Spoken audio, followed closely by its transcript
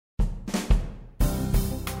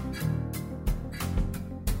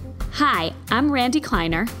Hi, I'm Randy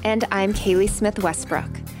Kleiner. And I'm Kaylee Smith Westbrook.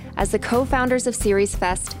 As the co-founders of Series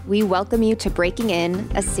Fest, we welcome you to Breaking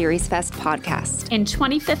In, a Series Fest podcast. In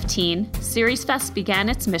 2015, Series Fest began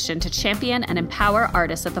its mission to champion and empower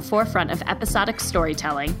artists at the forefront of episodic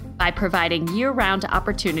storytelling by providing year-round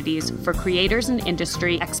opportunities for creators and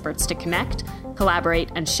industry experts to connect, collaborate,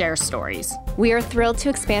 and share stories. We are thrilled to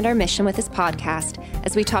expand our mission with this podcast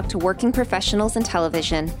as we talk to working professionals in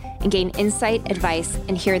television and gain insight, advice,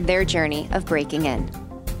 and hear their journey of breaking in.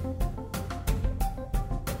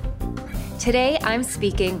 Today, I'm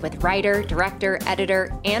speaking with writer, director,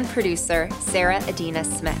 editor, and producer Sarah Adina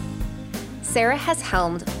Smith. Sarah has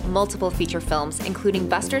helmed multiple feature films, including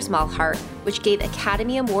Buster's Malhart, which gave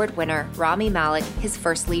Academy Award winner Rami Malek his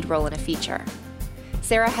first lead role in a feature.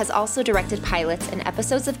 Sarah has also directed pilots and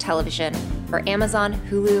episodes of television for Amazon,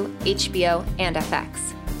 Hulu, HBO, and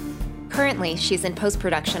FX. Currently, she's in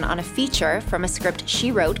post-production on a feature from a script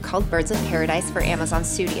she wrote called Birds of Paradise for Amazon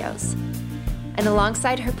Studios. And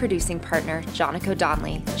alongside her producing partner, Jonico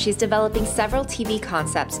Donnelly, she's developing several TV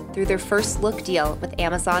concepts through their first look deal with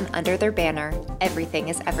Amazon under their banner, Everything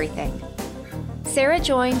is Everything. Sarah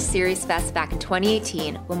joined Series Fest back in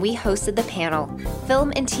 2018 when we hosted the panel,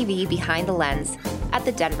 Film and TV Behind the Lens, at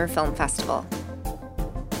the Denver Film Festival.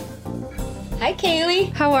 Hi,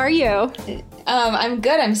 Kaylee. How are you? I'm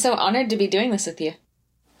good. I'm so honored to be doing this with you.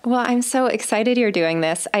 Well, I'm so excited you're doing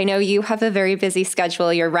this. I know you have a very busy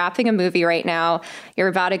schedule. You're wrapping a movie right now. You're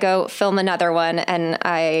about to go film another one. And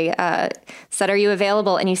I said, are you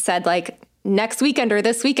available? And you said, like, next weekend or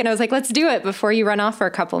this weekend. I was like, let's do it before you run off for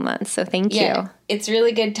a couple months. So thank you. It's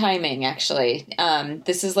really good timing, actually.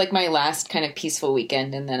 This is like my last kind of peaceful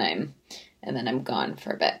weekend, and then I'm gone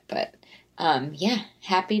for a bit. But yeah,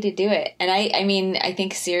 happy to do it. And I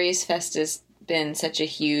think Series Fest has been such a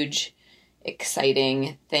huge,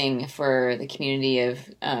 exciting thing for the community of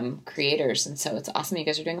creators, and so it's awesome you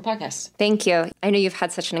guys are doing a podcast. Thank you. I know you've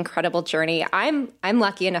had such an incredible journey. I'm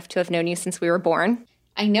lucky enough to have known you since we were born.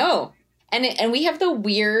 I know, and we have the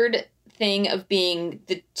weird thing of being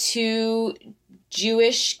the two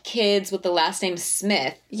Jewish kids with the last name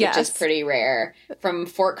Smith, yes, which is pretty rare, from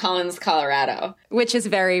Fort Collins, Colorado, which is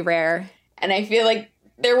very rare. And I feel like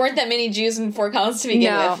there weren't that many Jews in Fort Collins to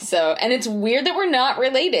begin with. So, and it's weird that we're not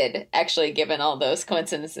related, actually, given all those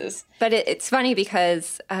coincidences. But it's funny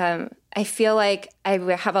because I feel like I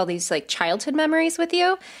have all these like childhood memories with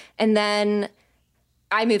you. And then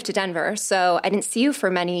I moved to Denver, so I didn't see you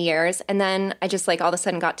for many years. And then I just like all of a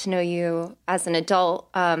sudden got to know you as an adult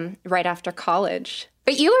right after college.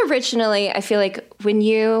 But you originally, I feel like when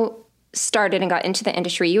you started and got into the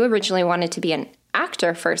industry, you originally wanted to be an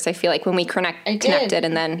actor first. I feel like when we connected,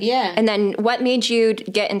 and then what made you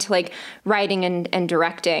get into like writing and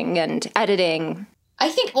directing and editing? I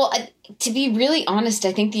think, well, to be really honest,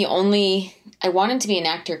 I think I wanted to be an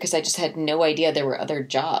actor because I just had no idea there were other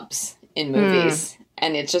jobs in movies.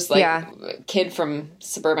 And it's just like a kid from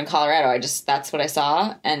suburban Colorado. That's what I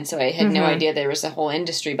saw. And so I had no idea there was a whole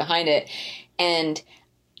industry behind it. And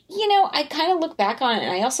you know, I kind of look back on it,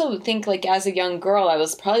 and I also think, like, as a young girl, I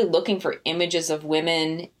was probably looking for images of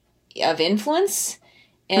women of influence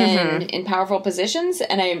and in powerful positions.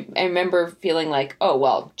 And I remember feeling like, oh,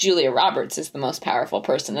 well, Julia Roberts is the most powerful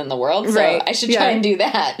person in the world, so I should try and do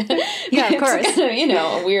that. Yeah, of course. You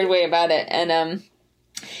know, a weird way about it. And, and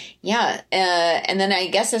then I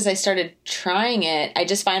guess as I started trying it, I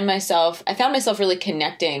found myself really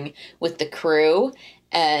connecting with the crew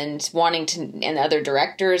and and other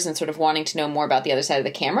directors, and sort of wanting to know more about the other side of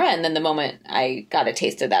the camera. And then the moment I got a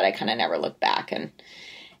taste of that, I kind of never looked back. And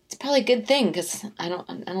it's probably a good thing because I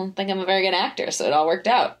don't think I'm a very good actor, so it all worked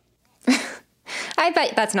out. I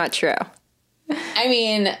bet that's not true. I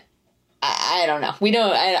mean, I don't know. We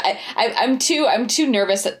don't. I'm too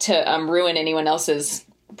nervous to ruin anyone else's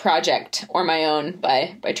project or my own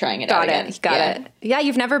by trying it out again. Got it. Yeah,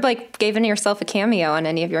 you've never like given yourself a cameo on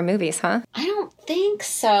any of your movies, huh? I don't think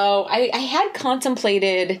so. I had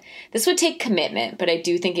contemplated, this would take commitment, but I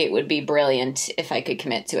do think it would be brilliant if I could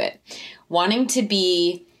commit to it. Wanting to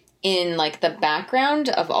be in like the background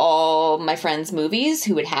of all my friends' movies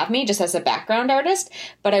who would have me just as a background artist,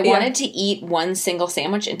 but I wanted to eat one single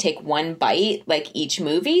sandwich and take one bite like each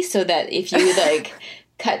movie, so that if you like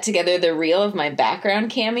cut together the reel of my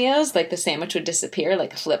background cameos, like the sandwich would disappear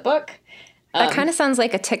like a flip book. That kind of sounds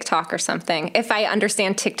like a TikTok or something, if I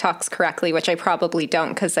understand TikToks correctly, which I probably don't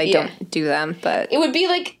because I don't do them. But it would be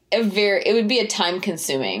like a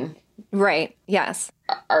time-consuming, right? Yes,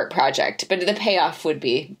 art project, but the payoff would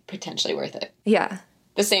be potentially worth it. Yeah,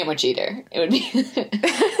 The Sandwich Eater. It would be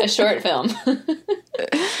a short film.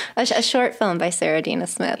 A short film by Sarah Adina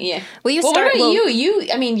Smith. Yeah. Will you well, start? What about you?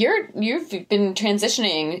 I mean, you've been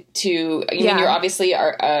transitioning to. I mean, you're obviously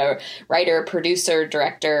a writer, producer,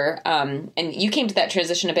 director, and you came to that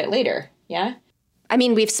transition a bit later. Yeah. I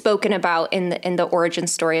mean, we've spoken about in the origin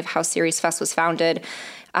story of how Series Fest was founded,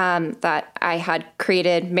 that I had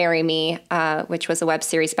created Marry Me, which was a web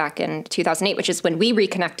series back in 2008, which is when we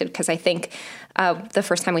reconnected, because I think the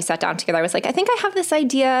first time we sat down together, I was like, I think I have this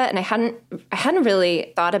idea, and I hadn't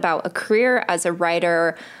really thought about a career as a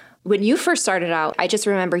writer. When you first started out, I just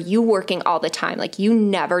remember you working all the time. Like, you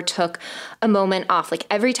never took a moment off. Like,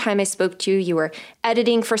 every time I spoke to you, you were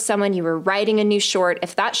editing for someone, you were writing a new short.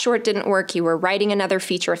 If that short didn't work, you were writing another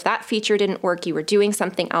feature. If that feature didn't work, you were doing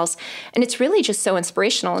something else. And it's really just so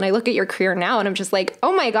inspirational. And I look at your career now and I'm just like,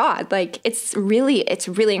 oh my God, like, it's really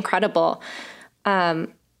incredible.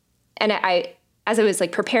 And as I was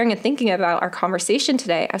like preparing and thinking about our conversation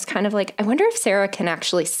today, I was kind of like, I wonder if Sarah can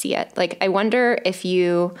actually see it. Like, I wonder if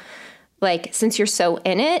you, like, since you're so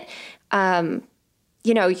in it,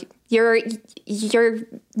 you know, you're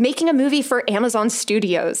making a movie for Amazon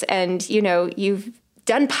Studios, and, you know, you've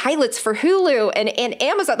done pilots for Hulu and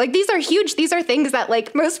Amazon. Like, these are huge. These are things that,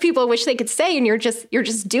 like, most people wish they could say, and you're just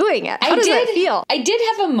doing it. How does that feel? I did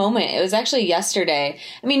have a moment. It was actually yesterday.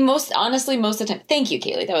 I mean, most of the time, thank you,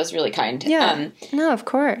 Kaylee. That was really kind. Yeah. No, of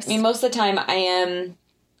course. I mean, most of the time I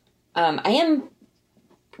am,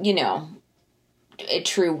 you know, a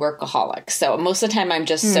true workaholic. So most of the time I'm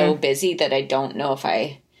just so busy that I don't know if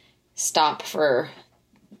I stop for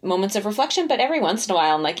moments of reflection, but every once in a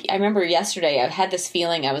while, I'm like, I remember yesterday I had this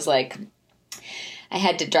feeling. I was like, I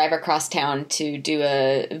had to drive across town to do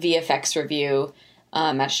a VFX review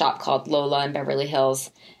at a shop called Lola in Beverly Hills,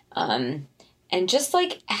 and just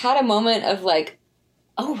like had a moment of like,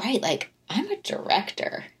 oh right, like, I'm a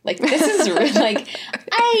director. Like, this is like,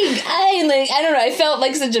 I don't know. I felt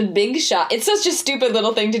like such a big shot. It's such a stupid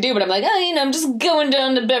little thing to do, but I'm like, oh, you know, I'm just going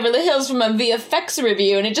down to Beverly Hills for my VFX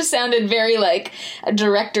review. And it just sounded very like a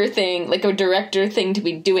director thing to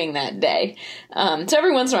be doing that day. So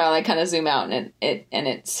every once in a while I kind of zoom out and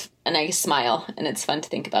I smile, and it's fun to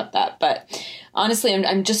think about that. But honestly,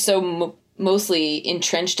 I'm just so mostly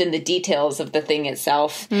entrenched in the details of the thing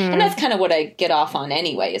itself. And that's kind of what I get off on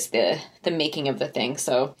anyway, is the making of the thing.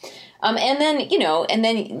 So, and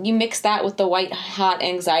then you mix that with the white hot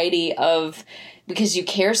anxiety of, because you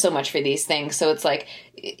care so much for these things. So it's like,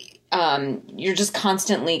 you're just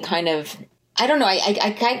constantly kind of, I don't know.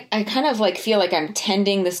 I kind of like feel like I'm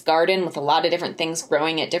tending this garden with a lot of different things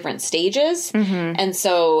growing at different stages. And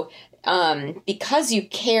so, because you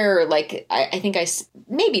care, like, I think I,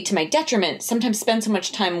 maybe to my detriment, sometimes spend so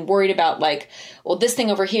much time worried about, like, well, this thing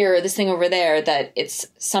over here, or this thing over there, that it's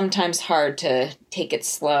sometimes hard to take it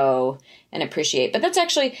slow and appreciate. But that's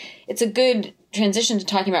actually, it's a good transition to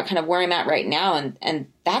talking about kind of where I'm at right now. And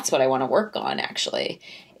that's what I want to work on, actually,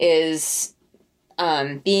 is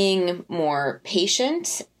being more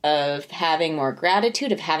patient, of having more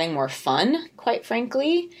gratitude, of having more fun, quite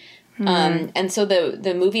frankly. And so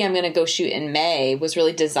the movie I'm going to go shoot in May was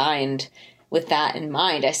really designed with that in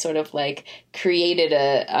mind. I sort of like created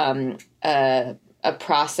a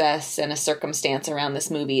process and a circumstance around this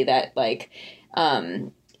movie that like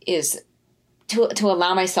is to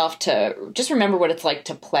allow myself to just remember what it's like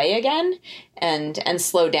to play again and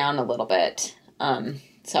slow down a little bit.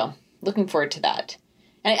 So looking forward to that.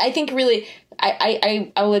 And I think really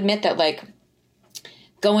I will admit that, like,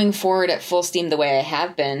 going forward at full steam the way I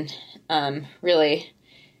have been, really,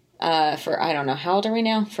 for, I don't know, how old are we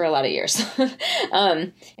now? For a lot of years.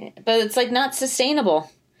 But it's like not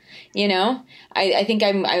sustainable, you know? I think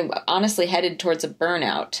I'm honestly headed towards a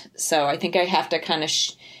burnout. So I think I have to kind of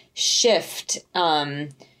shift.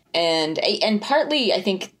 And partly I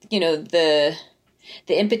think, you know, the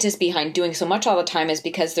impetus behind doing so much all the time is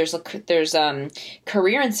because there's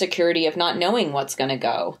career insecurity of not knowing what's going to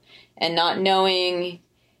go, and not knowing,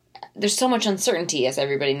 there's so much uncertainty, as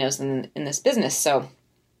everybody knows in this business. So,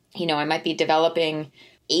 you know, I might be developing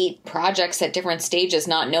 8 projects at different stages,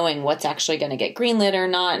 not knowing what's actually going to get greenlit or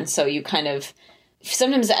not. And so you kind of,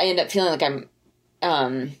 sometimes I end up feeling like I'm,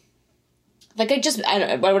 like I don't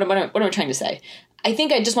know, what am I trying to say? I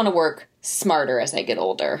think I just want to work smarter as I get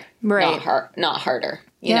older, right? Not harder.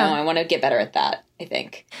 You know, I want to get better at that, I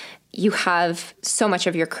think. You have so much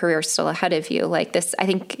of your career still ahead of you. Like this, I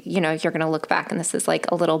think, you know, you're going to look back and this is like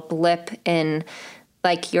a little blip in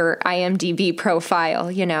like your IMDb profile,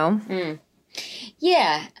 you know?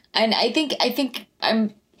 Yeah. And I think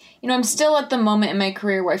I'm, I'm still at the moment in my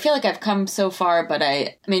career where I feel like I've come so far, but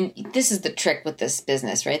I mean, this is the trick with this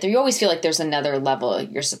business, right? You always feel like there's another level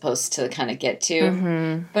you're supposed to kind of get to.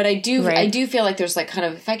 Mm-hmm. But I do feel like there's like kind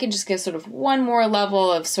of, if I can just get sort of one more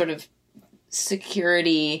level of sort of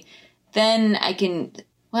security, then I can,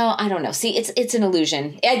 well, I don't know. See, it's an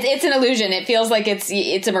illusion. It's an illusion. It feels like it's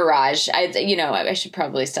a mirage. I should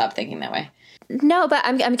probably stop thinking that way. No, but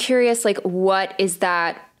I'm curious, like, what is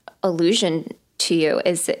that illusion to you?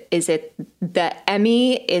 Is it the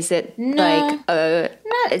Emmy? Is it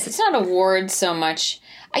it's not awards so much.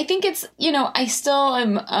 I think it's, I still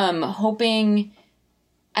am hoping.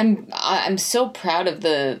 I'm so proud of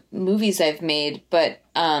the movies I've made, but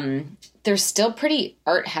they're still pretty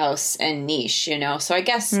art house and niche, So I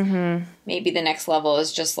guess maybe the next level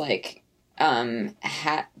is just like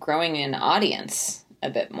growing an audience a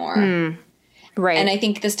bit more. Right. And I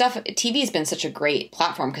think TV has been such a great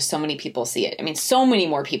platform because so many people see it. I mean, so many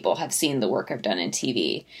more people have seen the work I've done in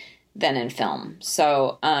TV than in film.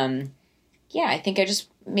 So, I think I just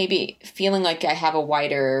maybe feeling like I have a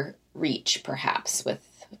wider reach, perhaps,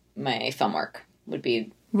 with my film work would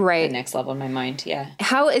be the next level in my mind. Yeah.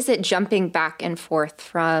 How is it jumping back and forth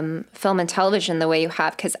from film and television the way you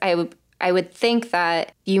have? Because I would think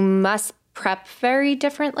that you must prep very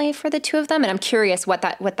differently for the two of them. And I'm curious what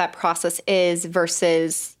that process is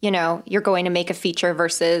versus, you're going to make a feature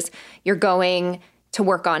versus you're going to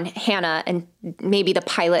work on Hannah, and maybe the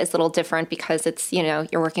pilot is a little different because it's, you're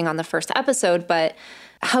working on the first episode, but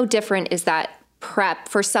how different is that prep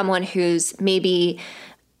for someone who's maybe,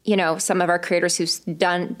 some of our creators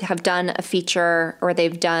have done a feature or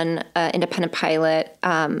they've done an independent pilot,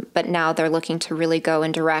 but now they're looking to really go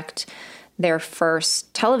and direct their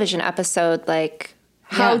first television episode. Like,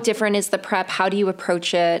 how different is the prep? How do you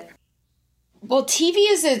approach it? Well, TV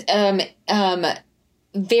is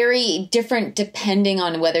very different depending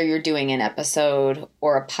on whether you're doing an episode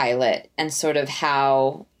or a pilot, and sort of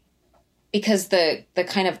how, because the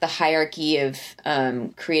kind of the hierarchy of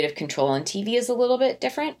creative control in TV is a little bit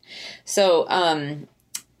different. So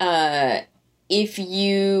if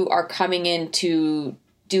you are coming in to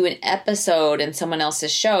do an episode in someone else's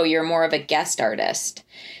show, you're more of a guest artist.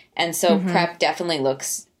 And so prep definitely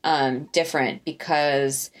looks different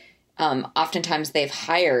because oftentimes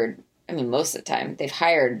most of the time, they've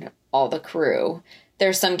hired all the crew. There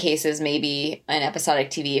are some cases, maybe an episodic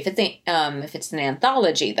TV, if it's an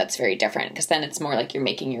anthology, that's very different because then it's more like you're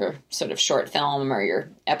making your sort of short film or your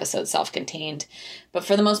episode self-contained. But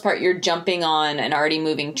for the most part, you're jumping on an already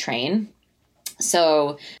moving train.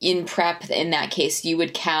 So in prep, in that case, you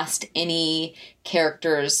would cast any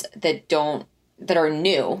characters that are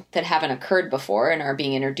new, that haven't occurred before and are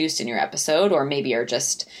being introduced in your episode, or maybe are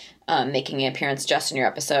just making an appearance just in your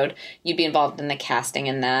episode. You'd be involved in the casting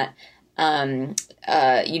in that.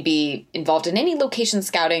 You'd be involved in any location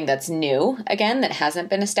scouting that's new, again, that hasn't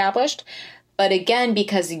been established. But again,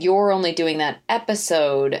 because you're only doing that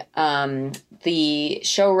episode, the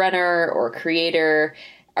showrunner or creator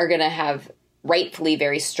are going to have rightfully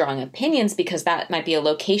very strong opinions because that might be a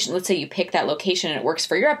location. Let's say you pick that location and it works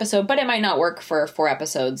for your episode, but it might not work for 4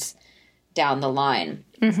 episodes down the line.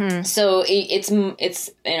 Mm-hmm. So it's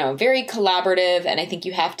very collaborative, and I think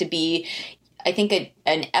you have to be. I think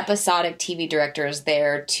an episodic TV director is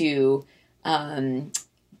there to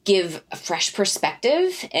give a fresh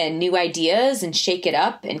perspective and new ideas and shake it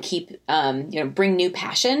up and keep, bring new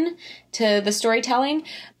passion to the storytelling.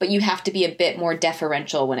 But you have to be a bit more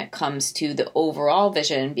deferential when it comes to the overall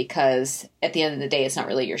vision, because at the end of the day, it's not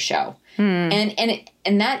really your show.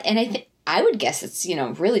 I would guess it's,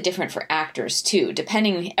 really different for actors too,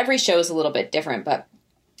 depending. Every show is a little bit different, but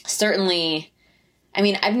certainly, I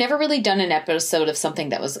mean, I've never really done an episode of something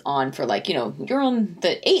that was on for you're on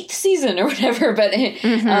the 8th season or whatever. But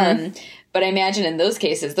but I imagine in those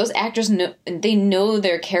cases, those actors know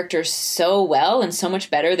their characters so well and so much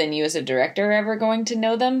better than you as a director are ever going to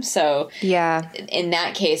know them. So yeah, in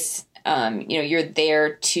that case, you're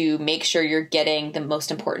there to make sure you're getting the most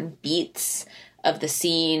important beats of the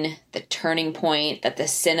scene, the turning point, that the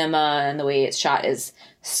cinema and the way it's shot is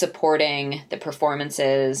supporting the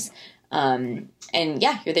performances. And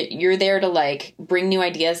yeah, you're there to bring new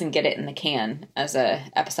ideas and get it in the can as a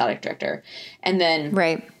episodic director. And then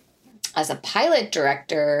as a pilot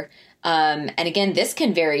director, and again, this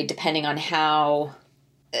can vary depending on how,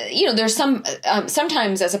 there's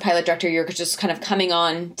sometimes as a pilot director, you're just kind of coming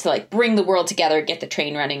on to bring the world together, get the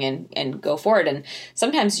train running and go forward. And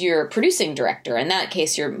sometimes you're a producing director. In that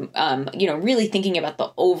case, you're, really thinking about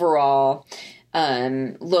the overall,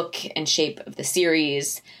 look and shape of the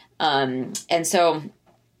series. And so,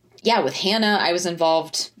 yeah, with Hannah, I was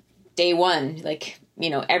involved day one.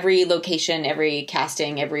 every location, every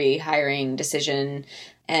casting, every hiring decision,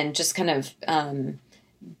 and just kind of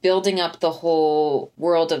building up the whole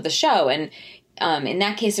world of the show. And in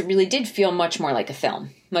that case, it really did feel much more like a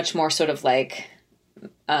film, much more sort of like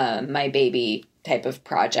my baby type of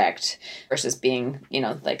project versus being,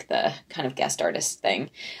 like the kind of guest artist thing.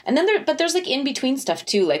 And then there's like in between stuff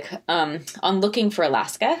too, like on Looking for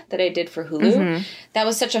Alaska that I did for Hulu. Mm-hmm. That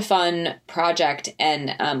was such a fun project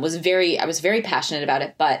and I was very passionate about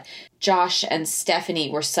it. But Josh and Stephanie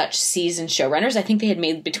were such seasoned showrunners. I think they had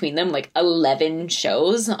made between them like 11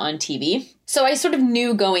 shows on TV. So I sort of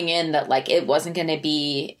knew going in that like it wasn't going to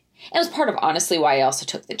be. It was part of, honestly, why I also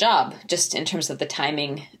took the job, just in terms of the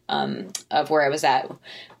timing of where I was at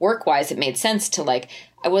work-wise. It made sense to, like,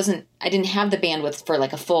 I didn't have the bandwidth for,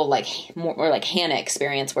 like, a full, like, more like Hannah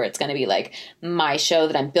experience where it's going to be, like, my show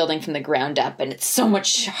that I'm building from the ground up, and it's so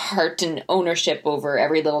much heart and ownership over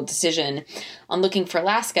every little decision. On Looking for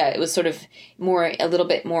Alaska, it was sort of a little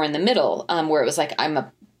bit more in the middle, where it was like, I'm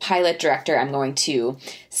a pilot director. I'm going to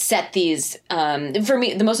set these, for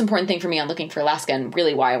me, the most important thing for me on Looking for Alaska, and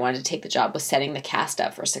really why I wanted to take the job, was setting the cast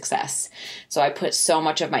up for success. So I put so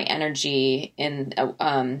much of my energy in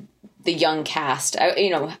the young cast.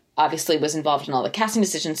 I, obviously was involved in all the casting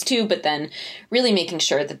decisions too, but then really making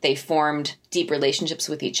sure that they formed deep relationships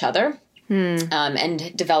with each other.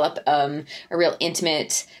 And develop a real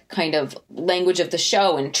intimate kind of language of the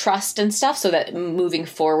show and trust and stuff, so that moving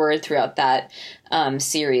forward throughout that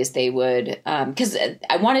series, they would, because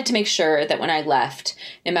I wanted to make sure that when I left,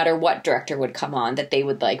 no matter what director would come on, that they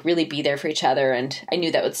would like really be there for each other, and I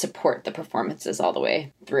knew that would support the performances all the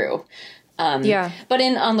way through. But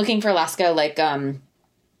on Looking for Alaska, like,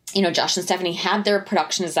 Josh and Stephanie had their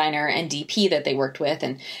production designer and DP that they worked with,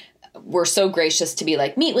 and were so gracious to be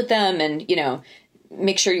like, meet with them and,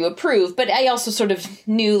 make sure you approve. But I also sort of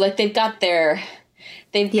knew like they've got the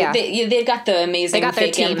amazing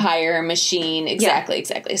fake empire machine. Exactly.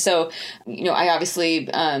 So, I obviously,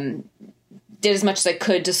 did as much as I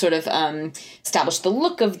could to sort of, establish the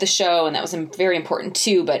look of the show. And that was very important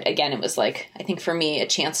too. But again, it was like, I think for me, a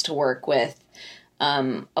chance to work with,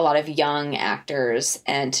 a lot of young actors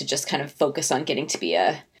and to just kind of focus on getting to be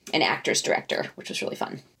an actor's director, which was really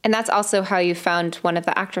fun. And that's also how you found one of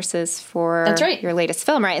the actresses for that's right. your latest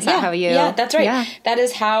film, right? Is that how you... Yeah, that's right. Yeah. That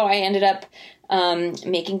is how I ended up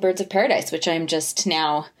making Birds of Paradise, which I'm just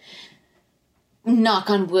now, knock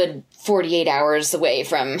on wood, 48 hours away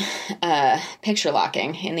from picture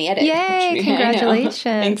locking in the edit. Yay!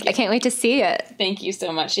 Congratulations. I can't wait to see it. Thank you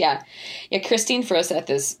so much. Yeah. Christine Froseth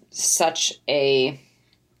is such a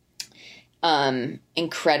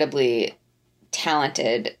incredibly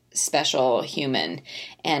talented, special human.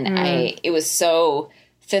 And it was so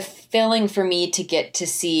fulfilling for me to get to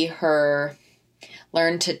see her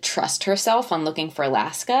learn to trust herself on Looking for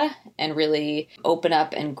Alaska and really open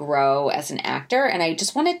up and grow as an actor. And I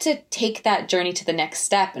just wanted to take that journey to the next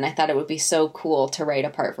step. And I thought it would be so cool to write a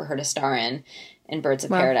part for her to star in Birds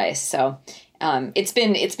of Paradise. So it's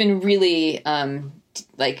been really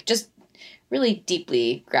just really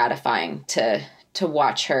deeply gratifying to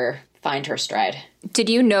watch her find her stride. Did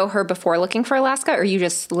you know her before Looking for Alaska, or you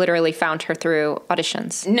just literally found her through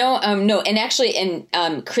auditions? No. And actually,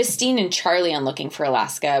 Christine and Charlie on Looking for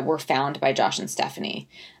Alaska were found by Josh and Stephanie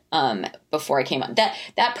before I came on.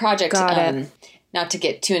 That project, not to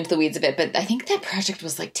get too into the weeds a bit, but I think that project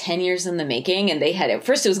was like 10 years in the making, and they had it.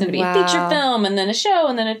 First, it was going to be a feature film, and then a show,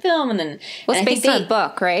 and then a film, and then... Well, it's based on a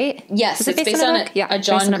book, right? Yes, it's based on a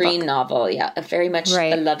John Green novel. Yeah, a very much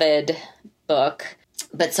beloved book.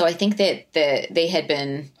 But so I think that they had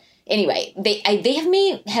been, anyway, they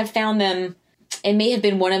may have found them, it may have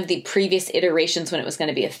been one of the previous iterations when it was going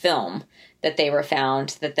to be a film that they were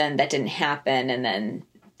found, that didn't happen, and then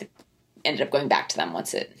ended up going back to them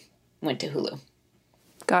once it went to Hulu.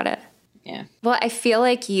 Got it. Yeah. Well, I feel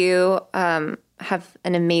like you have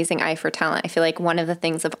an amazing eye for talent. I feel like one of the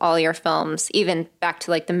things of all your films, even back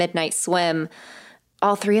to like The Midnight Swim,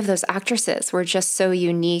 all three of those actresses were just so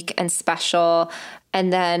unique and special.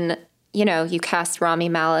 And then, you cast Rami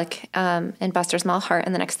Malek in Buster Smallheart,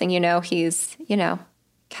 and the next thing you know, he's,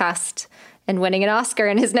 cast and winning an Oscar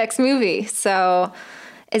in his next movie. So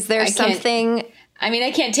is there something...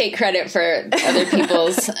 I can't take credit for other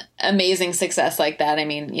people's amazing success like that.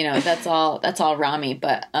 That's all Rami.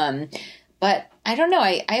 But I don't know.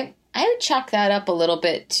 I would chalk that up a little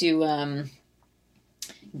bit to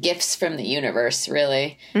gifts from the universe,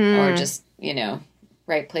 really, or just,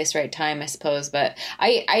 right place, right time, I suppose. But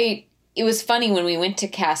it was funny when we went to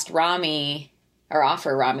cast Rami, or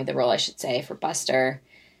offer Rami the role, I should say, for Buster.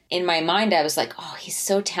 in my mind, I was like, oh, he's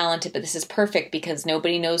so talented, but this is perfect because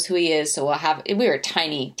nobody knows who he is. So we were a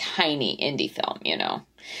tiny, tiny indie film, you know?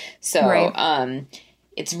 So, right.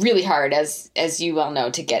 It's really hard, as you well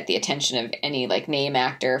know, to get the attention of any like name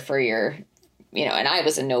actor for your, you know, and I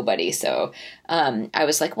was a nobody. So, I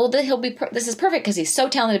was like, well, this is perfect because he's so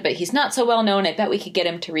talented, but he's not so well known. I bet we could get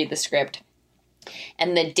him to read the script.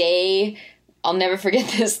 And the day, I'll never forget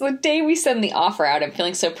this, the day we send the offer out, I'm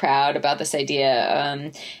feeling so proud about this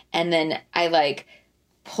idea. And then I like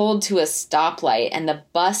pulled to a stoplight and the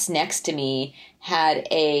bus next to me had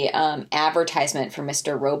a advertisement for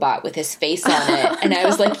Mr. Robot with his face on it. And I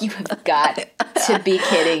was like, you have got to be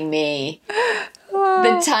kidding me.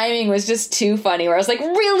 The timing was just too funny where I was like,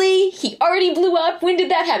 really? He already blew up? When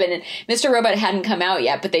did that happen? And Mr. Robot hadn't come out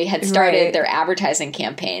yet, but they had started their advertising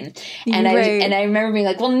campaign. And I remember being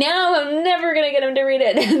like, well, now I'm never going to get him to read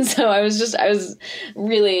it. And so I was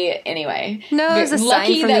really, anyway. No, it was a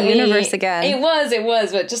sign from the universe again. It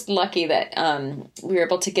was, but just lucky that we were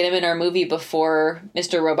able to get him in our movie before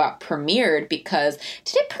Mr. Robot premiered because,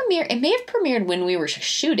 did it premiere? It may have premiered when we were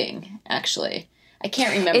shooting, actually. I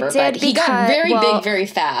can't remember, but he got very big very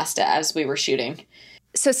fast as we were shooting.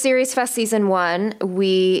 So Series Fest Season 1,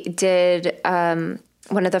 we did one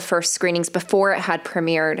of the first screenings before it had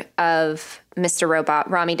premiered of Mr. Robot.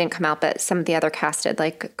 Rami didn't come out, but some of the other cast did,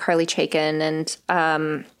 like Carly Chaikin and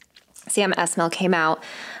Sam Esmail came out.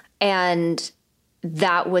 And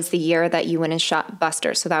that was the year that you went and shot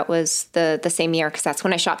Buster. So that was the same year, because that's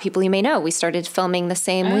when I shot People You May Know. We started filming the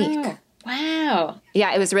same week. Wow.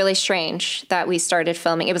 Yeah, it was really strange that we started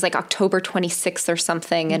filming. It was like October 26th or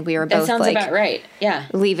something, and we were both sounds about right. Yeah.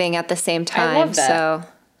 leaving at the same time. I love that. So,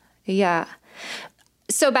 yeah.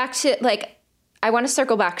 So back to, like, I want to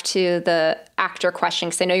circle back to the actor question,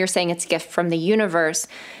 because I know you're saying it's a gift from the universe,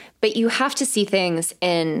 but you have to see things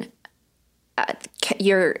in,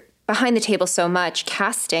 you're behind the table so much,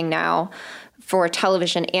 casting now for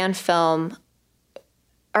television and film.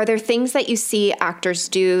 Are there things that you see actors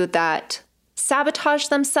do that sabotage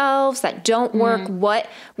themselves, that don't work? What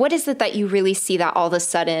is it that you really see that all of a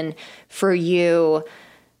sudden for you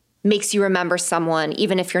makes you remember someone,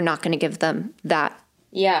 even if you're not going to give them that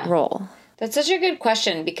role? That's such a good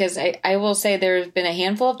question, because I will say there's been a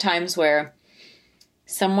handful of times where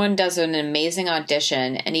someone does an amazing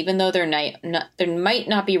audition, and even though they might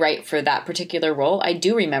not be right for that particular role, I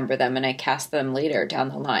do remember them and I cast them later down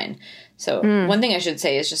the line. So one thing I should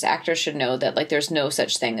say is just actors should know that, like, there's no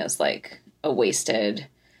such thing as like a wasted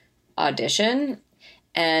audition.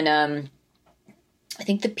 And I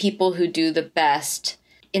think the people who do the best,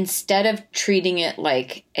 instead of treating it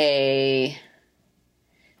like a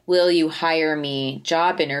will you hire me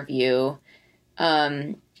job interview,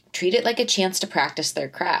 treat it like a chance to practice their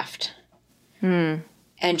craft. And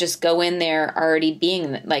just go in there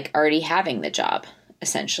already having the job,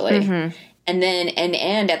 essentially. And then,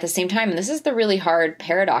 and at the same time, and this is the really hard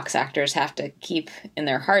paradox actors have to keep in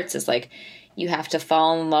their hearts, is like, you have to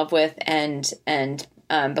fall in love with and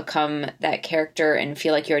become that character and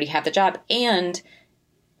feel like you already have the job, and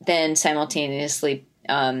then simultaneously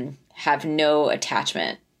have no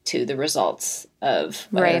attachment to the results of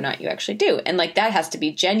whether or not you actually do. And like, that has to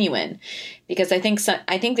be genuine, because I think that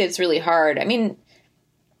it's really hard. I mean,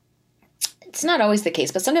 it's not always the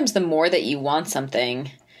case, but sometimes the more that you want something,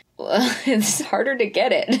 it's harder to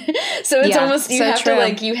get it. So it's almost, you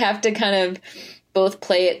have to kind of both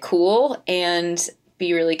play it cool and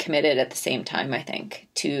be really committed at the same time, I think,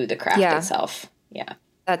 to the craft itself. Yeah.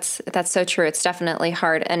 That's so true. It's definitely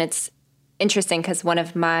hard. And it's interesting because one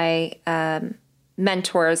of my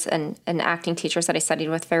mentors and acting teachers that I studied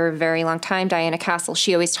with for a very long time, Diana Castle,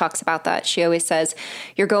 she always talks about that. She always says,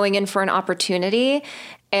 you're going in for an opportunity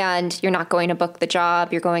and you're not going to book the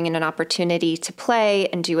job. You're going in an opportunity to play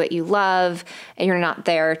and do what you love. And you're not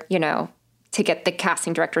there, to get the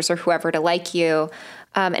casting directors or whoever to like you.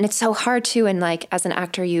 And it's so hard too. And like, as an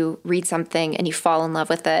actor, you read something and you fall in love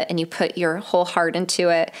with it and you put your whole heart into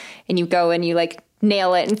it and you go and you like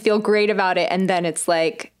nail it and feel great about it. And then it's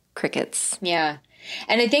like crickets. Yeah.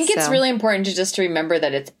 And I think it's really important to remember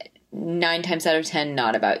that it's 9 times out of 10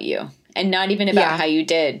 not about you, and not even about how you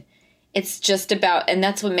did. It's just about, and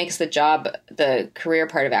that's what makes the career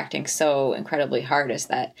part of acting so incredibly hard, is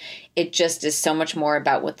that it just is so much more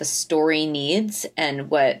about what the story needs,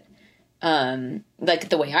 and what, like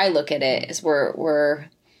the way I look at it is we're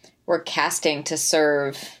casting to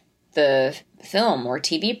serve the film or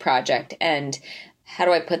TV project. And how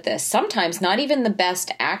do I put this? Sometimes not even the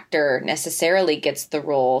best actor necessarily gets the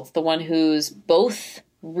role. It's the one who's both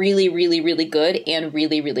really, really, really good and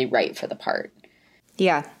really, really right for the part.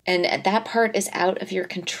 Yeah. And that part is out of your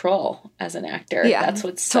control as an actor. Yeah, that's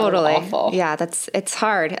what's so totally awful. Yeah, it's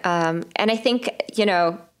hard. And I think,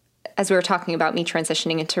 as we were talking about me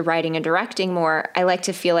transitioning into writing and directing more, I like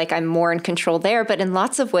to feel like I'm more in control there. But in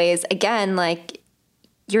lots of ways, again, like,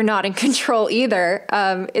 you're not in control either,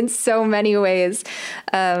 in so many ways.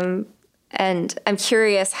 And I'm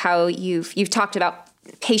curious how you've talked about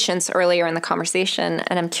patience earlier in the conversation,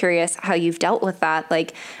 and I'm curious how you've dealt with that.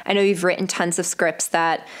 Like, I know you've written tons of scripts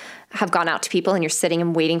that have gone out to people and you're sitting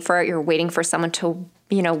and waiting for it. You're waiting for someone to,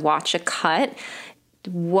 watch a cut.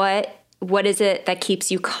 What is it that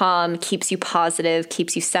keeps you calm, keeps you positive,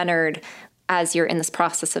 keeps you centered as you're in this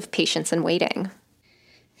process of patience and waiting?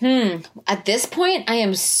 At this point, I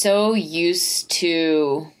am so used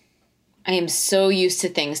to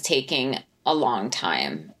things taking a long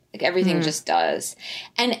time. Like, everything just does.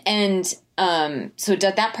 And so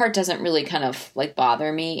that part doesn't really kind of like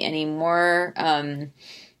bother me anymore.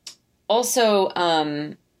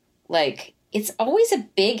 Also, like, it's always a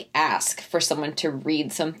big ask for someone to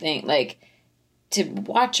read something, like to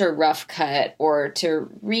watch a rough cut or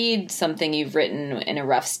to read something you've written in a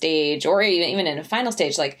rough stage or even in a final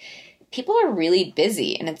stage. Like, people are really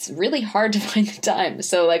busy and it's really hard to find the time.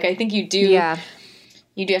 So, like, I think you do have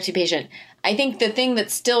to be patient. I think the thing that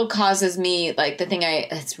still causes me, like,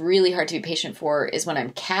 it's really hard to be patient for is when I'm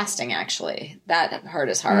casting, actually. That part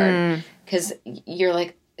is hard. Because you're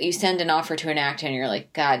like, you send an offer to an actor and you're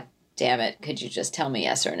like, God damn it, could you just tell me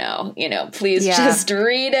yes or no? Please just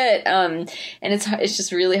read it. And it's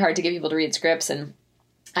just really hard to get people to read scripts. And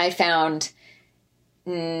I found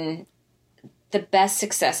the best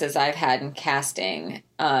successes I've had in casting,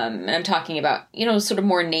 and I'm talking about, sort of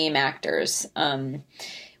more name actors,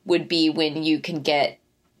 would be when you can get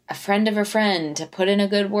a friend of a friend to put in a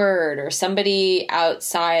good word, or somebody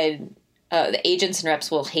outside. The agents and reps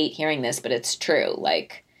will hate hearing this, but it's true.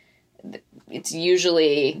 Like, it's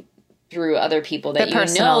usually through other people that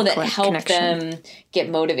that help them get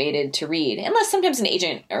motivated to read. Unless sometimes an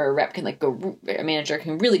agent or a rep can a manager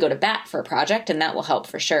can really go to bat for a project, and that will help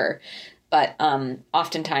for sure. But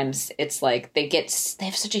oftentimes it's like they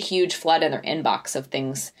have such a huge flood in their inbox of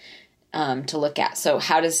things to look at. So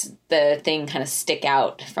how does the thing kind of stick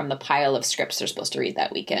out from the pile of scripts they're supposed to read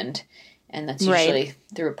that weekend? And that's usually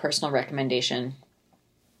through a personal recommendation.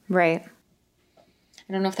 Right.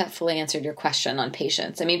 I don't know if that fully answered your question on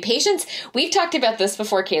patience. I mean, patience, we've talked about this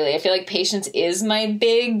before, Kaylee. I feel like patience is my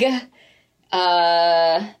big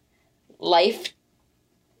life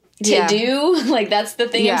to do. Like, that's the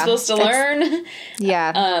thing I'm supposed to learn.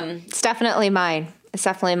 Yeah. It's definitely mine.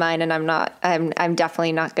 And I'm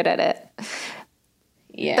definitely not good at it.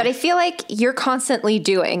 Yeah. But I feel like you're constantly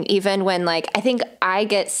doing, even when, like, I think I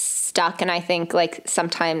get stuck and I think, like,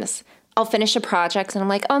 sometimes I'll finish a project and I'm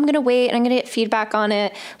like, oh, I'm going to wait and I'm going to get feedback on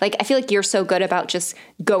it. Like, I feel like you're so good about just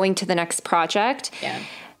going to the next project. Yeah.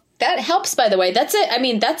 That helps, by the way. That's it. I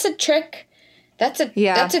mean, that's a trick. That's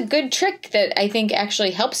a good trick that I think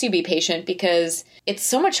actually helps you be patient, because it's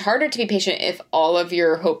so much harder to be patient if all of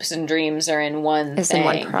your hopes and dreams are in one thing. In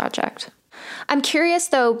one project. I'm curious,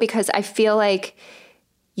 though, because I feel like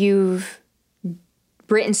you've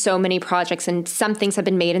written so many projects and some things have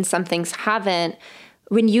been made and some things haven't.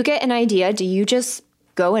 When you get an idea, do you just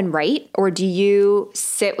go and write, or do you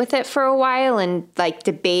sit with it for a while and, like,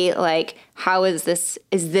 debate, like, how is this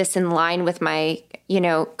in line with my,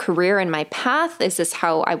 career and my path? Is this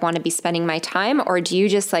how I want to be spending my time? Or do you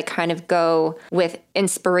just, like, kind of go with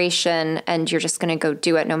inspiration and you're just going to go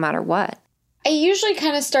do it no matter what? I usually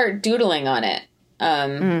kind of start doodling on it.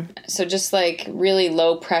 So just, like, really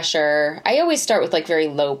low pressure. I always start with, like, very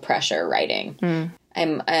low pressure writing.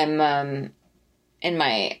 I'm in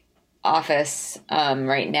my office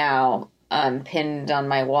right now, pinned on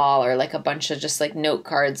my wall are, like, a bunch of just, like, note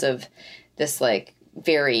cards of this, like,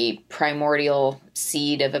 very primordial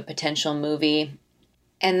seed of a potential movie.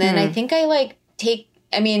 And then I think I, like,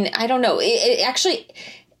 I don't know.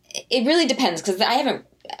 It really depends, because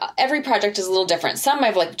every project is a little different. Some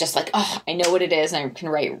I've, like, just, like, oh, I know what it is and I can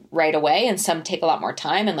write right away. And some take a lot more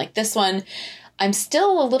time. And, like, this one, I'm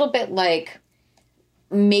still a little bit, like,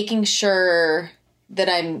 making sure that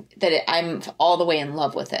I'm all the way in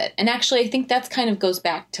love with it. And actually, I think that's kind of goes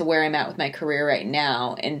back to where I'm at with my career right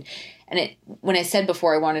now. And when I said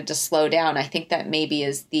before I wanted to slow down, I think that maybe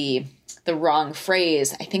is the wrong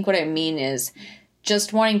phrase. I think what I mean is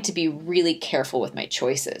just wanting to be really careful with my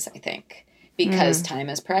choices, I think, because time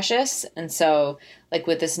is precious. And so, like,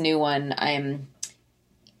 with this new one, I'm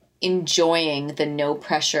enjoying the no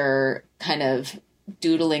pressure kind of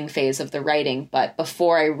doodling phase of the writing. But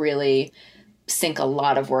before I really sink a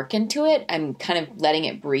lot of work into it. I'm kind of letting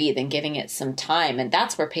it breathe and giving it some time. And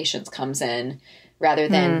that's where patience comes in rather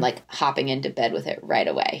than like hopping into bed with it right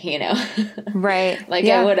away, you know? Right. Like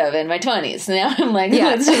I would have in my 20s. Now I'm like,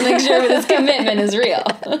 let's just make sure this commitment is real.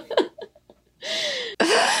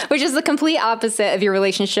 Which is the complete opposite of your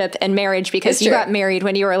relationship and marriage, because you got married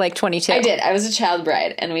when you were like 22. I did. I was a child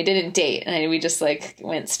bride, and we didn't date, and we just like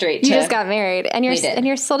went straight to... You just got married, and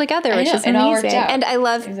you're still together, which is amazing. It all worked out. And I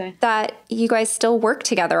love that you guys still work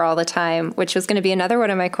together all the time, which was going to be another one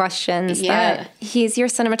of my questions. Yeah. That he's your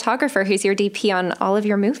cinematographer, who's your DP on all of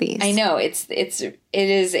your movies. I know. It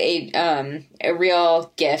is a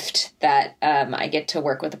real gift that I get to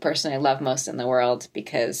work with the person I love most in the world,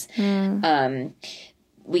 because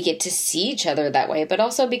we get to see each other that way, but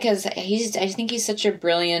also because I think he's such a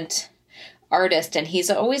brilliant artist, and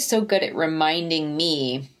he's always so good at reminding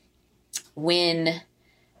me when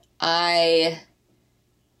I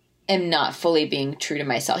am not fully being true to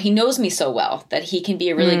myself. He knows me so well that he can be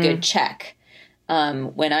a really good check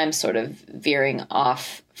when I'm sort of veering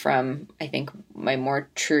off from, I think, my more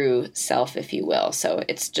true self, if you will. So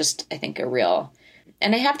it's just, I think, a real...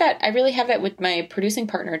 And I really have that with my producing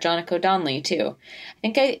partner, Jonico Donnelly, too.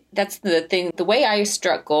 I think that's the thing. The way I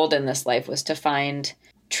struck gold in this life was to find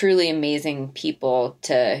truly amazing people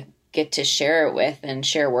to get to share it with and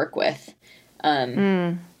share work with.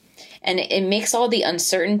 And it makes all the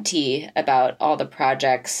uncertainty about all the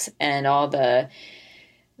projects and all the,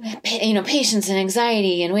 patience and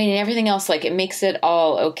anxiety and waiting and everything else, like it makes it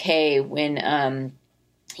all okay when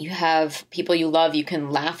you have people you love you can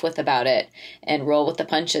laugh with about it and roll with the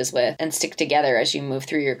punches with and stick together as you move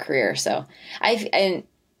through your career. So I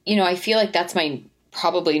feel like that's my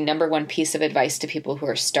probably number one piece of advice to people who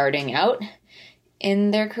are starting out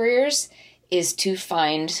in their careers is to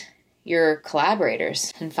find your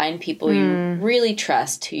collaborators and find people you really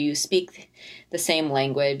trust, who you speak the same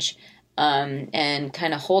language, and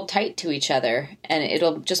kind of hold tight to each other. And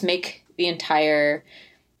it'll just make the entire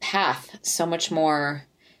path so much more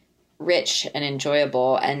rich and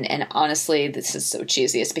enjoyable. And honestly, this is so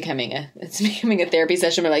cheesy. It's becoming a therapy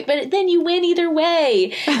session. We're like, but then you win either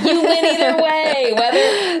way. You win either way.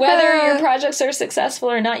 Whether your projects are successful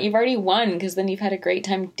or not, you've already won, because then you've had a great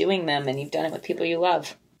time doing them and you've done it with people you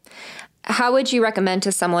love. How would you recommend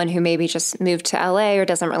to someone who maybe just moved to LA or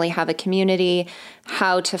doesn't really have a community,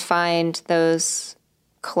 how to find those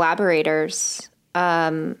collaborators?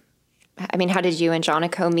 How did you and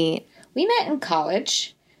Jonico meet? We met in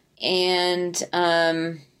college. And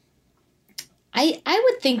I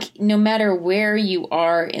would think no matter where you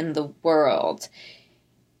are in the world,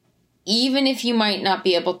 even if you might not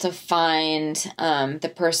be able to find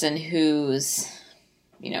the person who's,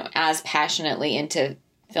 as passionately into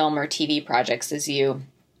film or TV projects as you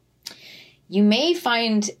may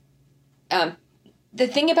find the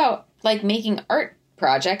thing about like making art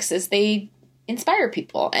projects is they inspire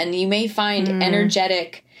people, and you may find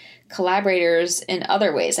energetic collaborators in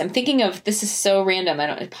other ways. I'm thinking of, this is so random,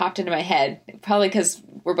 it popped into my head, probably because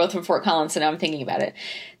we're both from Fort Collins, so now I'm thinking about it.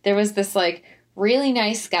 There was this like really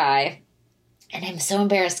nice guy, and I'm so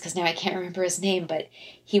embarrassed because now I can't remember his name, but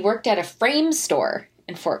he worked at a frame store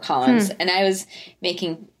in Fort Collins, and I was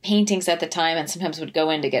making paintings at the time and sometimes would go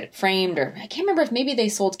in to get it framed, or I can't remember if maybe they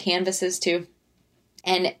sold canvases too.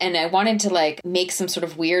 And I wanted to like make some sort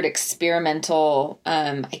of weird experimental,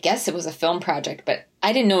 I guess it was a film project, but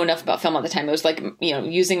I didn't know enough about film at the time. It was like,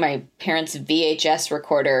 using my parents' VHS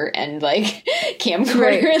recorder and like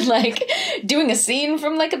camcorder and like doing a scene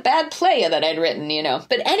from like a bad play that I'd written,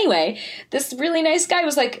 But anyway, this really nice guy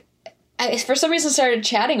was like, I for some reason started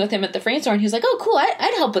chatting with him at the frame store, and he was like, "Oh, cool,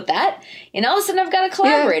 I'd help with that." And all of a sudden, I've got a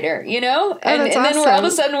collaborator, And then we're all of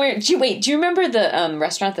a sudden do you remember the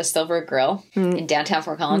restaurant, the Silver Grill in downtown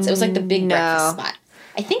Fort Collins? It was like the big breakfast spot.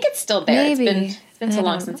 I think it's still there. Maybe. It's been so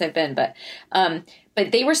long since I've been, but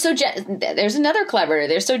they were so there's another collaborator.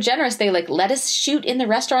 They're so generous. They like let us shoot in the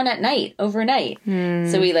restaurant at night, overnight.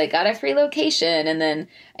 So we like got a free location, and then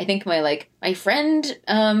I think my friend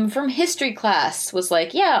from history class was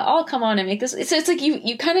like, "Yeah, I'll come on and make this." So it's like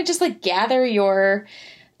you kind of just like gather your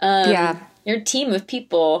team of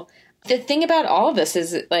people. The thing about all of this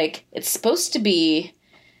is like it's supposed to be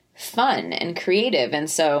fun and creative, and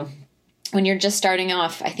so when you're just starting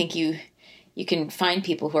off, I think you can find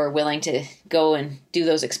people who are willing to go and do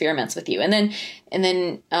those experiments with you. And then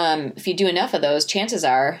if you do enough of those, chances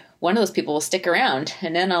are one of those people will stick around.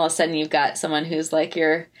 And then all of a sudden you've got someone who's like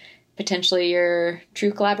potentially your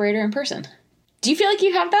true collaborator in person. Do you feel like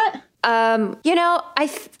you have that?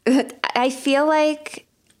 I feel like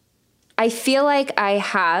I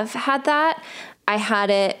have had that. I had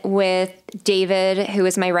it with David, who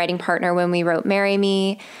was my writing partner when we wrote Marry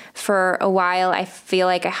Me. For a while, I feel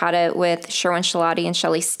like I had it with Sherwin Shalati and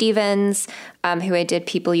Shelley Stevens, who I did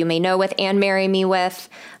People You May Know with and Marry Me with.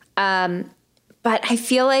 But I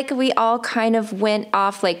feel like we all kind of went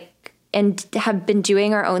off like and have been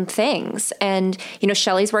doing our own things. And, you know,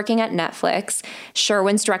 Shelley's working at Netflix.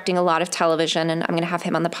 Sherwin's directing a lot of television, and I'm going to have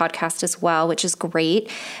him on the podcast as well, which is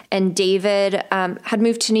great. And David had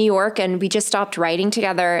moved to New York, and we just stopped writing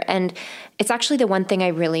together. And it's actually the one thing I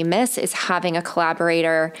really miss is having a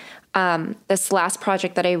collaborator. This last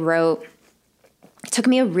project that I wrote, it took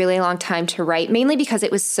me a really long time to write, mainly because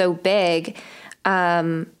it was so big,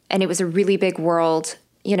 and it was a really big world.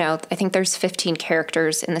 You know, I think there's 15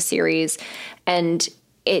 characters in the series, and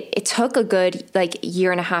it took a good like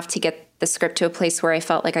year and a half to get the script to a place where I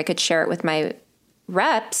felt like I could share it with my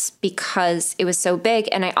reps because it was so big.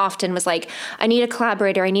 And I often was like, I need a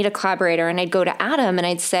collaborator. And I'd go to Adam and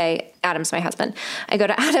I'd say, Adam's my husband. I go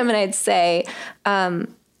to Adam and I'd say,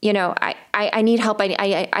 you know, I need help.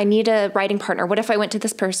 I need a writing partner. What if I went to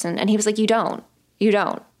this person? And he was like, you don't.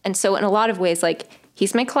 And so in a lot of ways, like,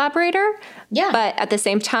 he's my collaborator. Yeah. But at the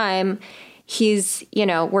same time, he's, you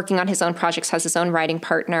know, working on his own projects, has his own writing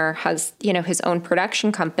partner, has, you know, his own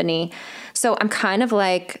production company. So I'm kind of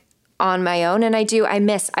like on my own. And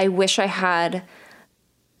I wish I had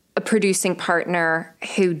a producing partner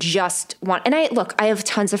who just and I have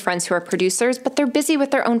tons of friends who are producers, but they're busy with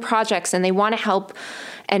their own projects and they want to help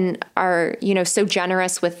and are, you know, so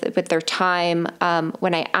generous with their time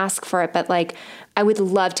when I ask for it. But like, I would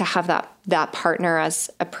love to have that partner as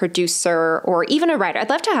a producer or even a writer. I'd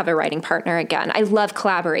love to have a writing partner again. I love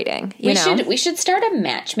collaborating. We should start a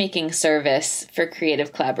matchmaking service for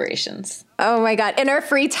creative collaborations. Oh my God. In our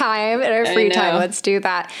free time, let's do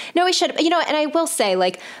that. No, we should, you know, and I will say,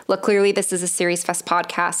 like, look, clearly this is a Series Fest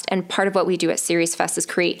podcast. And part of what we do at Series Fest is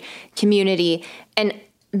create community. And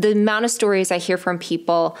the amount of stories I hear from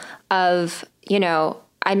people of, you know,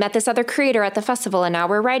 I met this other creator at the festival and now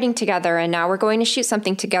we're writing together and now we're going to shoot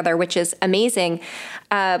something together, which is amazing.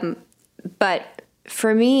 But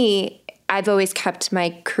for me, I've always kept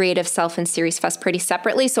my creative self and Series Fest pretty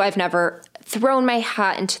separately. So I've never thrown my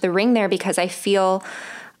hat into the ring there because I feel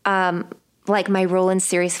like my role in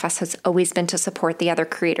Series Fest has always been to support the other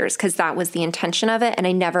creators because that was the intention of it. And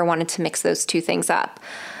I never wanted to mix those two things up.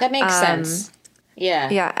 That makes sense.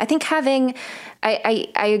 Yeah. Yeah. I think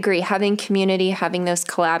I agree. Having community, having those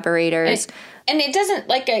collaborators. And it doesn't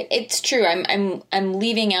it's true. I'm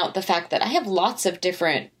leaving out the fact that I have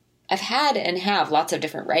I've had and have lots of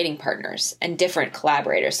different writing partners and different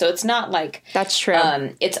collaborators. So it's not like that's true.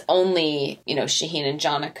 It's only, you know, Shaheen and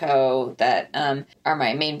Jonico that are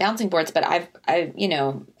my main bouncing boards, but I you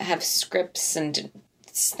know, have scripts and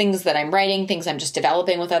things that I'm writing, things I'm just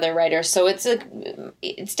developing with other writers. So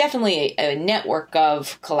it's definitely a network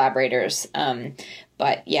of collaborators.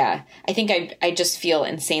 But yeah, I think I just feel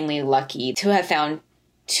insanely lucky to have found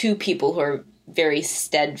two people who are very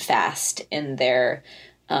steadfast in their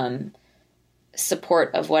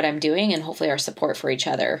support of what I'm doing and hopefully our support for each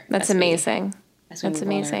other. That's amazing. That's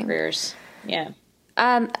amazing. In our careers. Yeah.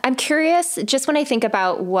 I'm curious, just when I think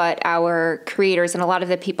about what our creators and a lot of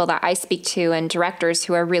the people that I speak to and directors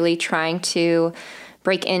who are really trying to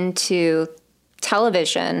break into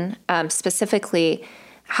television, specifically,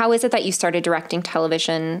 how is it that you started directing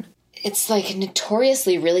television? It's like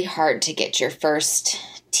notoriously really hard to get your first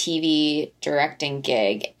TV directing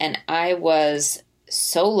gig. And I was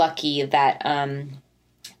so lucky that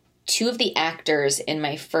two of the actors in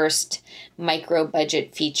my first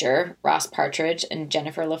micro-budget feature, Ross Partridge and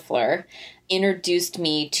Jennifer LaFleur, introduced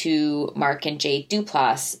me to Mark and Jay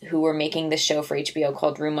Duplass, who were making this show for HBO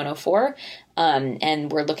called Room 104,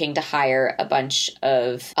 and were looking to hire a bunch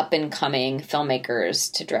of up-and-coming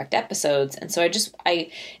filmmakers to direct episodes. And so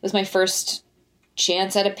it was my first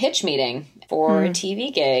chance at a pitch meeting for a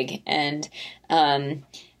TV gig. And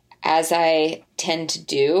as I tend to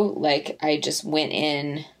do, like, I just went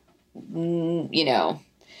in, you know,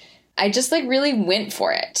 I just like really went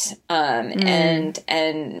for it.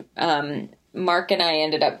 And Mark and I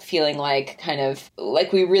ended up feeling like kind of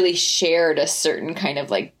like we really shared a certain kind of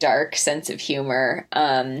like dark sense of humor.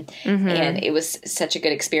 And it was such a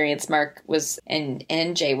good experience. Mark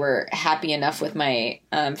and Jay were happy enough with my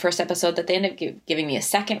first episode that they ended up giving me a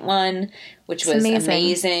second one, which was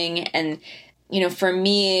amazing. And, you know, for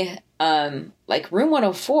me, like Room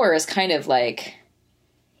 104 is kind of like,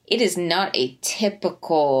 it is not a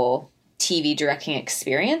typical TV directing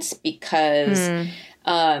experience because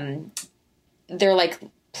they're like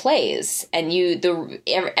plays and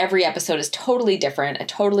every episode is totally different, a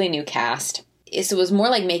totally new cast. it was more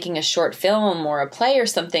like making a short film or a play or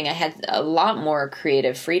something. I had a lot more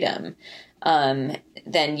creative freedom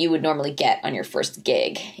than you would normally get on your first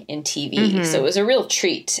gig in TV. Mm-hmm. So it was a real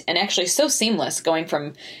treat, and actually so seamless going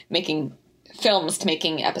from making films to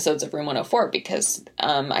making episodes of Room 104, because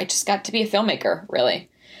I just got to be a filmmaker, really.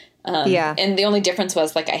 And the only difference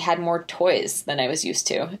was, like, I had more toys than I was used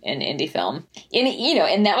to in indie film.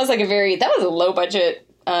 And that was like that was a low budget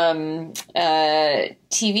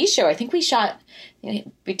TV show. I think we shot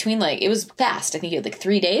between, like, it was fast. I think you had like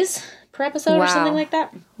 3 days per episode or something like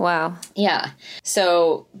that. Wow. Yeah.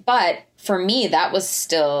 So, but for me, that was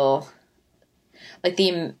still like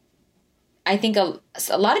I think a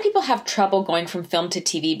lot of people have trouble going from film to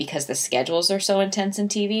TV because the schedules are so intense in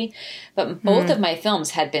TV. But both of my films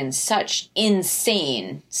had been such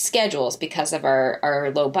insane schedules because of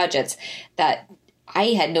our low budgets that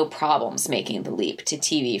I had no problems making the leap to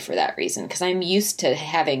TV for that reason, because I'm used to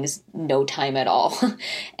having no time at all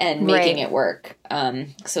and making it work.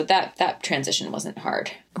 So that transition wasn't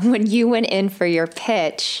hard. When you went in for your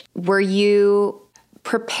pitch, were you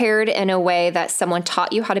prepared in a way that someone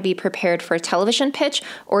taught you how to be prepared for a television pitch,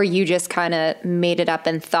 or you just kind of made it up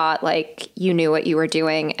and thought like you knew what you were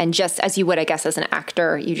doing, and just as you would, I guess, as an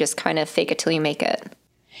actor, you just kind of fake it till you make it?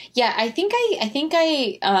 Yeah, I think I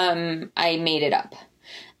made it up.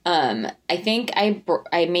 I think I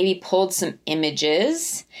maybe pulled some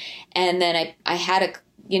images, and then I had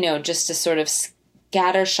just a sort of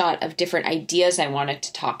scattershot of different ideas I wanted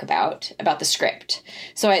to talk about the script.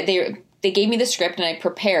 So they gave me the script, and I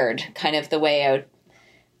prepared kind of the way I would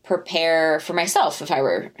prepare for myself if I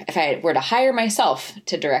were to hire myself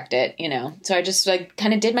to direct it, So I just like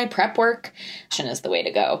kind of did my prep work. Is the way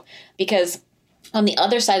to go, because on the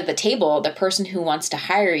other side of the table, the person who wants to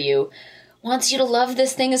hire you wants you to love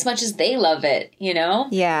this thing as much as they love it,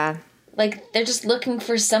 Yeah. Like, they're just looking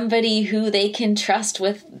for somebody who they can trust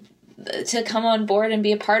to come on board and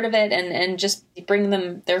be a part of it and just bring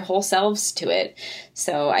them their whole selves to it.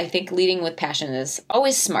 So I think leading with passion is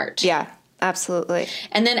always smart. Yeah, absolutely.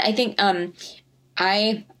 And then I think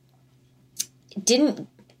I didn't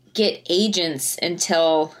get agents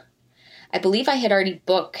until I believe I had already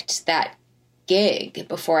booked that gig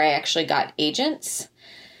before I actually got agents.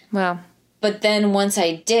 Wow. But then once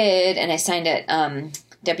I did, and I signed at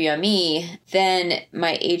WME, then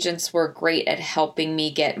my agents were great at helping me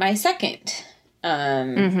get my second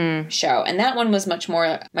show. And that one was much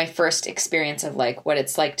more my first experience of like what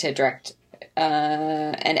it's like to direct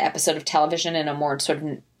an episode of television in a more sort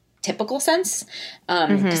of typical sense.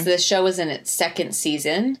 Because the show was in its second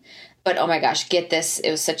season. But oh my gosh, get this. It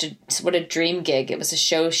was what a dream gig. It was a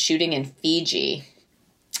show shooting in Fiji.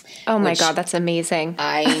 Oh my God, that's amazing.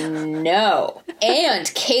 I know. And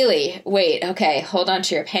Kaylee, wait, okay, hold on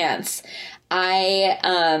to your pants. I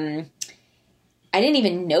didn't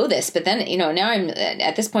even know this, but then, now I'm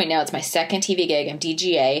at this point now it's my second TV gig. I'm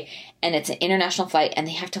DGA, and it's an international flight, and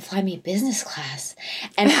they have to fly me business class.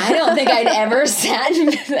 And I don't think I'd ever sat in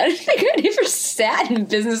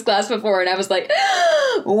business class before. And I was like,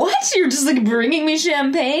 what? You're just like bringing me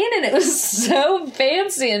champagne? And it was so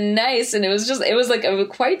fancy and nice. And it was like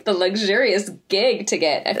quite the luxurious gig to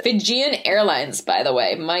get at Fijian Airlines, by the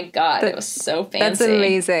way. My God, it was so fancy. That's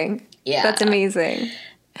amazing. Yeah. That's amazing.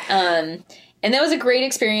 And that was a great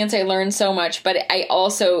experience. I learned so much, but I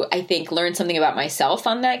also, I think, learned something about myself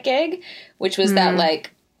on that gig, which was that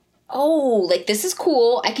like, oh, like this is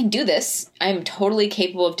cool. I can do this. I'm totally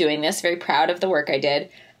capable of doing this. Very proud of the work I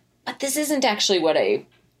did. But this isn't actually what I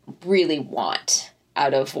really want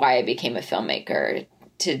out of why I became a filmmaker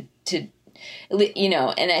and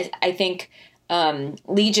I think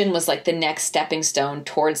Legion was like the next stepping stone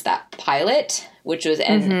towards that pilot, which was,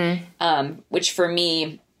 which for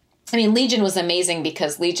me, I mean, Legion was amazing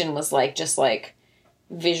because Legion was like just like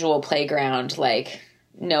visual playground. Like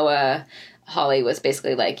Noah Hawley was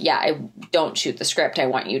basically like, yeah, I don't shoot the script. I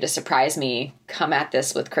want you to surprise me. Come at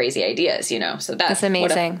this with crazy ideas, So that's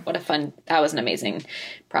amazing. What a fun, that was an amazing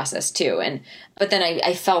process too. But then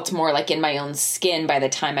I felt more like in my own skin by the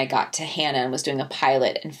time I got to Hannah and was doing a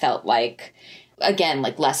pilot, and felt like, again,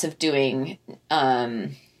 like less of doing,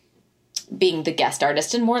 being the guest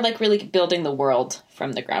artist and more like really building the world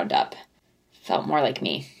from the ground up. Felt more like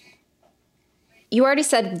me. You already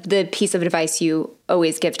said the piece of advice you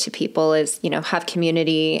always give to people is, have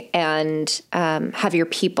community and have your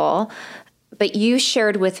people. But you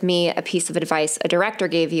shared with me a piece of advice a director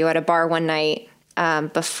gave you at a bar one night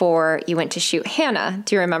before you went to shoot Hannah.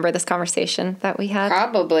 Do you remember this conversation that we had?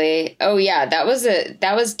 Probably. Oh yeah, that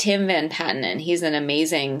was Tim Van Patten, and he's an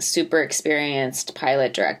amazing, super experienced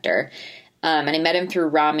pilot director. And I met him through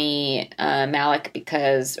Rami Malek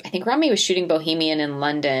because I think Rami was shooting Bohemian in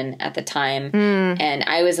London at the time. And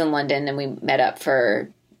I was in London and we met up for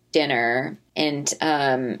dinner. And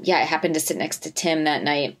I happened to sit next to Tim that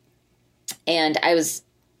night. And I was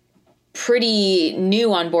pretty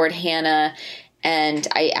new on board Hannah. And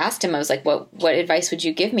I asked him, I was like, what advice would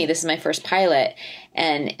you give me? This is my first pilot.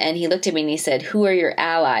 And he looked at me and he said, who are your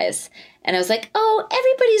allies? And I was like, oh,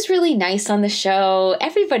 everybody's really nice on the show.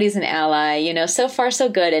 Everybody's an ally, you know, so far so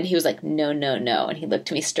good. And he was like, no. And he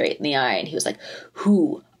looked me straight in the eye and he was like,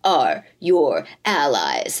 who are your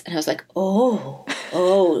allies? And I was like, oh,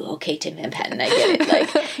 okay, Tim Van Patten, I get it. Like,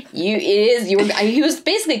 he was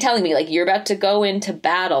basically telling me, like, you're about to go into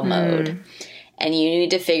battle mode and you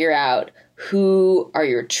need to figure out who are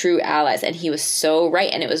your true allies. And he was so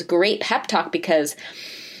right. And it was great pep talk because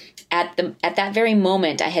at that very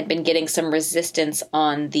moment, I had been getting some resistance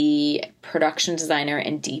on the production designer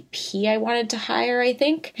and DP I wanted to hire, I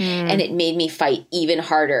think. And it made me fight even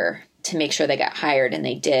harder to make sure they got hired, and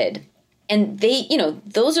they did. And they, you know,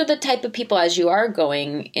 those are the type of people as you are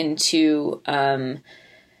going into,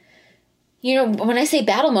 you know, when I say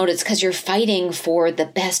battle mode, it's because you're fighting for the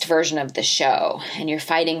best version of the show and you're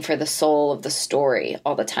fighting for the soul of the story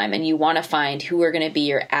all the time. And you want to find who are going to be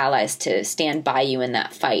your allies to stand by you in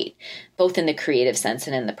that fight, both in the creative sense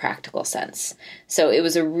and in the practical sense. So it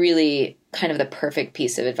was a really kind of the perfect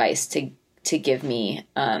piece of advice to give me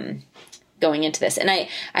going into this. And I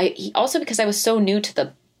also, because I was so new to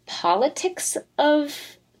the politics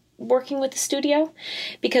of working with the studio,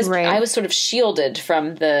 because I was sort of shielded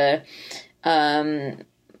from the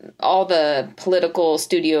all the political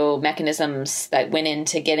studio mechanisms that went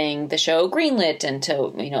into getting the show greenlit and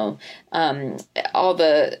to, you know, all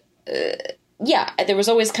the, there was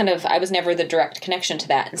always kind of, I was never the direct connection to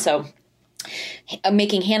that. And so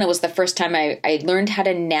making Hannah was the first time I learned how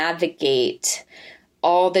to navigate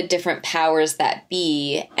all the different powers that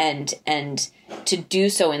be and to do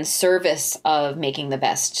so in service of making the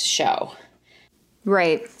best show.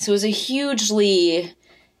 Right. So it was a hugely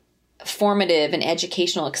formative and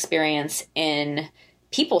educational experience in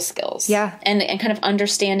people skills. Yeah. And kind of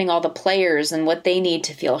understanding all the players and what they need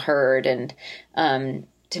to feel heard and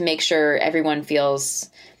to make sure everyone feels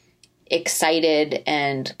excited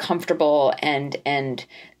and comfortable and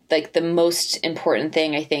like the most important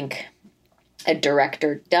thing I think a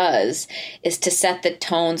director does is to set the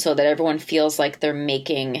tone so that everyone feels like they're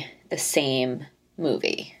making the same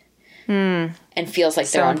movie. And feels like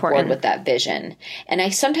they're on board with that vision. And I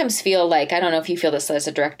sometimes feel like, I don't know if you feel this as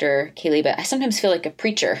a director, Kaylee, but I sometimes feel like a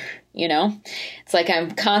preacher, you know? It's like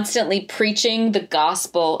I'm constantly preaching the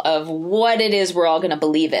gospel of what it is we're all going to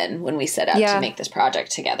believe in when we set out to make this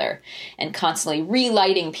project together, and constantly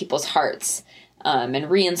relighting people's hearts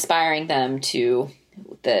and re-inspiring them to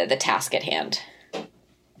the task at hand.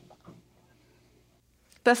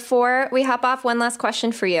 Before we hop off, one last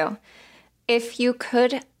question for you. If you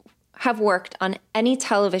could have worked on any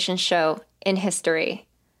television show in history,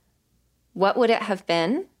 what would it have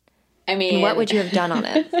been? I mean, and what would you have done on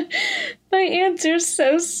it? My answer's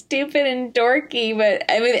so stupid and dorky, but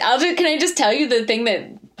I mean, can I just tell you the thing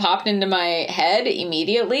that popped into my head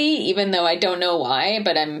immediately, even though I don't know why,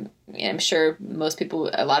 but I'm sure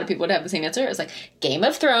a lot of people would have the same answer. It was like Game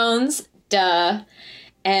of Thrones, duh.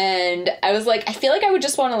 And I was like, I feel like I would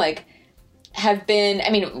just want to like have been, I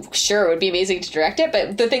mean, sure, it would be amazing to direct it,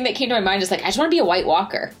 but the thing that came to my mind is like, I just want to be a White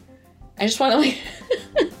Walker. I just want to like,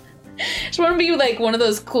 I just want to be like one of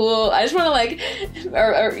those cool, I just want to like,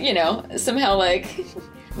 or you know, somehow like,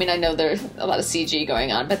 I mean, I know there's a lot of CG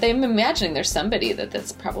going on, but I'm imagining there's somebody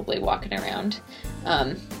that's probably walking around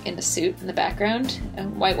in a suit in the background, a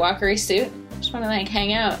White Walker-y suit. I just want to like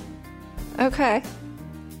hang out. Okay.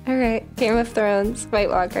 All right. Game of Thrones, White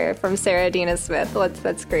Walker from Sarah Adina Smith.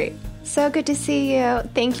 That's great. So good to see you.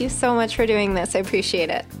 Thank you so much for doing this. I appreciate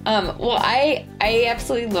it. Well, I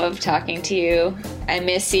absolutely love talking to you. I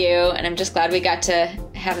miss you, and I'm just glad we got to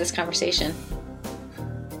have this conversation.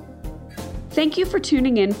 Thank you for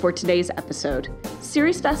tuning in for today's episode.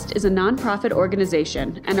 Series Fest is a nonprofit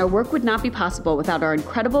organization, and our work would not be possible without our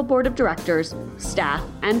incredible board of directors, staff,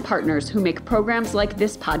 and partners who make programs like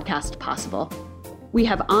this podcast possible. We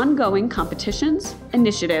have ongoing competitions,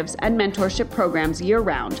 initiatives, and mentorship programs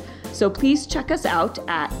year-round, so please check us out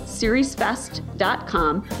at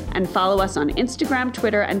seriesfest.com and follow us on Instagram,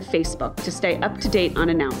 Twitter, and Facebook to stay up to date on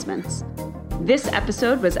announcements. This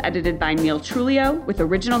episode was edited by Neil Trulio with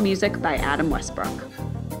original music by Adam Westbrook.